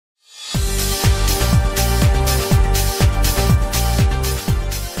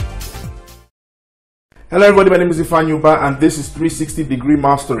Hello everybody, my name is Ifeanyi Ubah and this is 360 Degree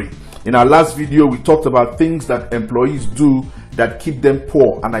Mastery. In our last video, we talked about things that employees do that keep them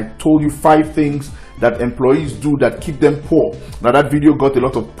poor, and I told you 5 things that employees do that keep them poor. Now that video got a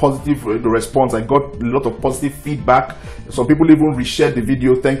lot of positive response. I got a lot of positive feedback. Some people even reshared the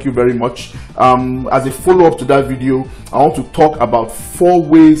video. Thank you very much. As a follow-up to that video, I want to talk about 4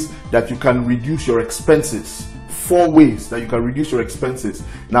 ways that you can reduce your expenses. 4 ways that you can reduce your expenses.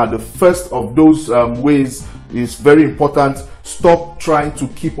 Now, the first of those ways is very important. Stop trying to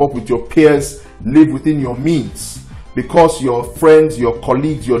keep up with your peers. Live within your means. Because your friends, your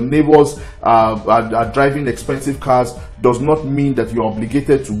colleagues, your neighbors are driving expensive cars does not mean that you're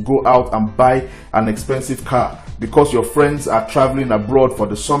obligated to go out and buy an expensive car. Because your friends are traveling abroad for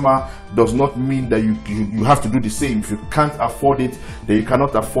the summer does not mean that you have to do the same. If you can't afford it, then you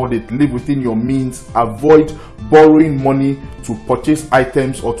cannot afford it. Live within your means. Avoid borrowing money to purchase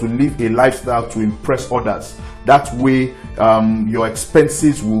items or to live a lifestyle to impress others. That way, your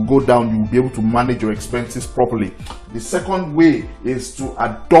expenses will go down. You will be able to manage your expenses properly. The second way is to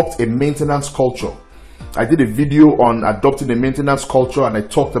adopt a maintenance culture. I did a video on adopting a maintenance culture, and I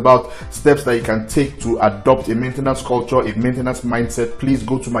talked about steps that you can take to adopt a maintenance culture, a maintenance mindset. Please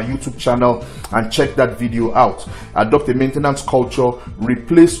go to my YouTube channel and check that video out. Adopt a maintenance culture.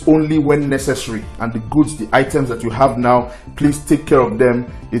 Replace only when necessary, and the goods, the items that you have now, please take care of them.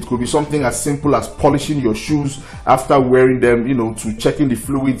 It could be something as simple as polishing your shoes after wearing them, to checking the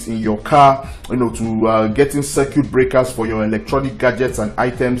fluids in your car, to getting circuit breakers for your electronic gadgets and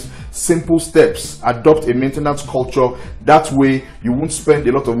items. Simple steps. Adopt a maintenance culture. That way you won't spend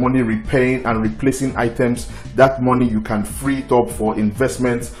a lot of money repairing and replacing items. That money you can free it up for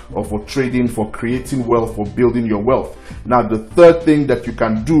investments or for trading, for creating wealth, for building your wealth. Now, the third thing that you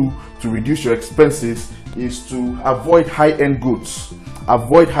can do to reduce your expenses is to avoid high-end goods.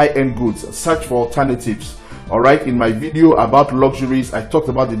 Avoid high-end goods. Search for alternatives. Alright, in my video about luxuries, I talked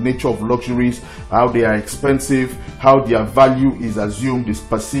about the nature of luxuries, how they are expensive, how their value is assumed, is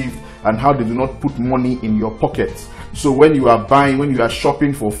perceived, and how they do not put money in your pocket. So when you are buying, when you are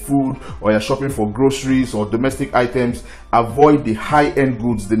shopping for food, or you're shopping for groceries or domestic items, avoid the high-end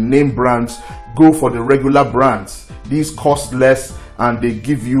goods, the name brands. Go for the regular brands. These cost less and they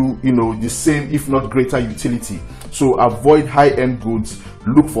give you, the same, if not greater utility. So avoid high-end goods.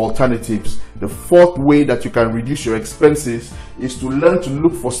 Look for alternatives. The fourth way that you can reduce your expenses is to learn to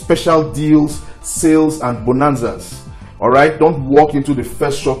look for special deals, sales, and bonanzas. Alright, don't walk into the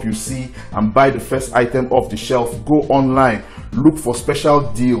first shop you see and buy the first item off the shelf. Go online. Look for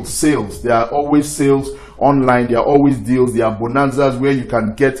special deals, sales. There are always sales online. There are always deals. There are bonanzas where you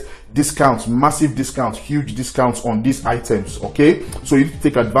can get discounts, massive discounts, huge discounts on these items. Okay, so you need to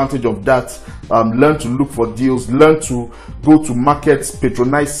take advantage of that. Learn to look for deals. Learn to go to markets,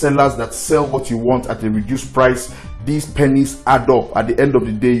 patronize sellers that sell what you want at a reduced price. These pennies add up. At the end of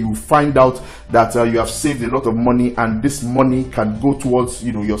the day, you find out that you have saved a lot of money, and this money can go towards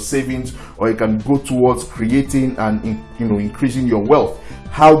your savings, or it can go towards creating and increasing your wealth.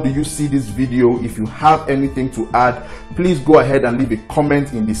 How do you see this video? If you have anything to add, please go ahead and leave a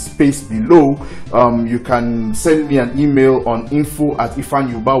comment in the space below. You can send me an email on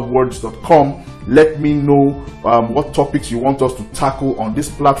info@ifeanyiubahwords.com. Let me know what topics you want us to tackle on this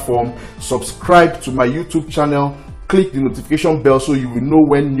platform. Subscribe to my YouTube channel. Click the notification bell so you will know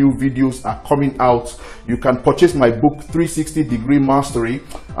when new videos are coming out. You can purchase my book 360 Degree Mastery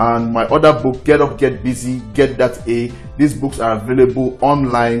and my other book, Get Up, Get Busy, Get That A. These books are available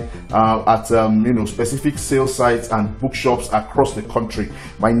online at specific sales sites and bookshops across the country.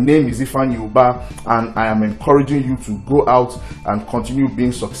 My name is Ifeanyi Ubah, and I am encouraging you to go out and continue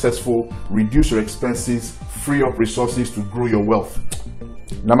being successful, reduce your expenses, free up resources to grow your wealth.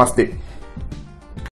 Namaste.